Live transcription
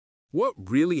What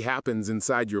really happens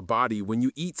inside your body when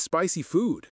you eat spicy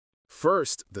food?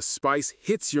 First, the spice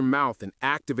hits your mouth and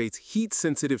activates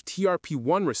heat-sensitive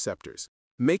TRP1 receptors,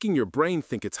 making your brain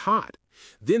think it's hot.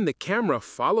 Then the camera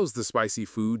follows the spicy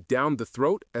food down the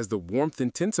throat as the warmth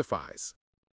intensifies.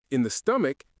 In the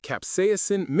stomach,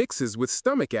 capsaicin mixes with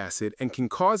stomach acid and can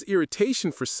cause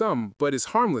irritation for some but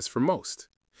is harmless for most.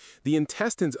 The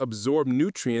intestines absorb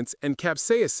nutrients and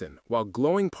capsaicin while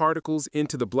glowing particles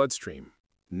into the bloodstream.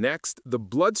 Next, the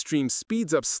bloodstream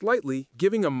speeds up slightly,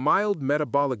 giving a mild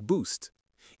metabolic boost.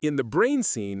 In the brain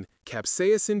scene,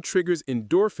 capsaicin triggers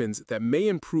endorphins that may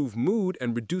improve mood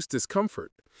and reduce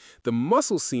discomfort. The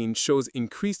muscle scene shows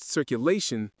increased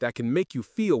circulation that can make you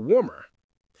feel warmer.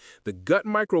 The gut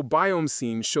microbiome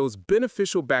scene shows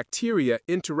beneficial bacteria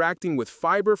interacting with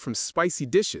fiber from spicy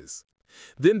dishes.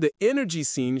 Then the energy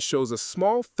scene shows a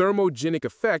small thermogenic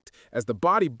effect as the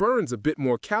body burns a bit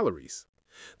more calories.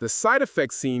 The side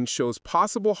effect scene shows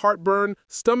possible heartburn,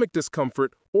 stomach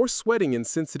discomfort, or sweating in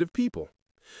sensitive people.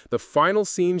 The final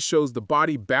scene shows the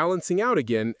body balancing out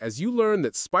again as you learn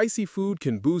that spicy food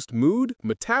can boost mood,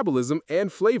 metabolism,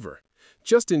 and flavor.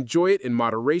 Just enjoy it in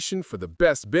moderation for the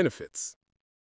best benefits.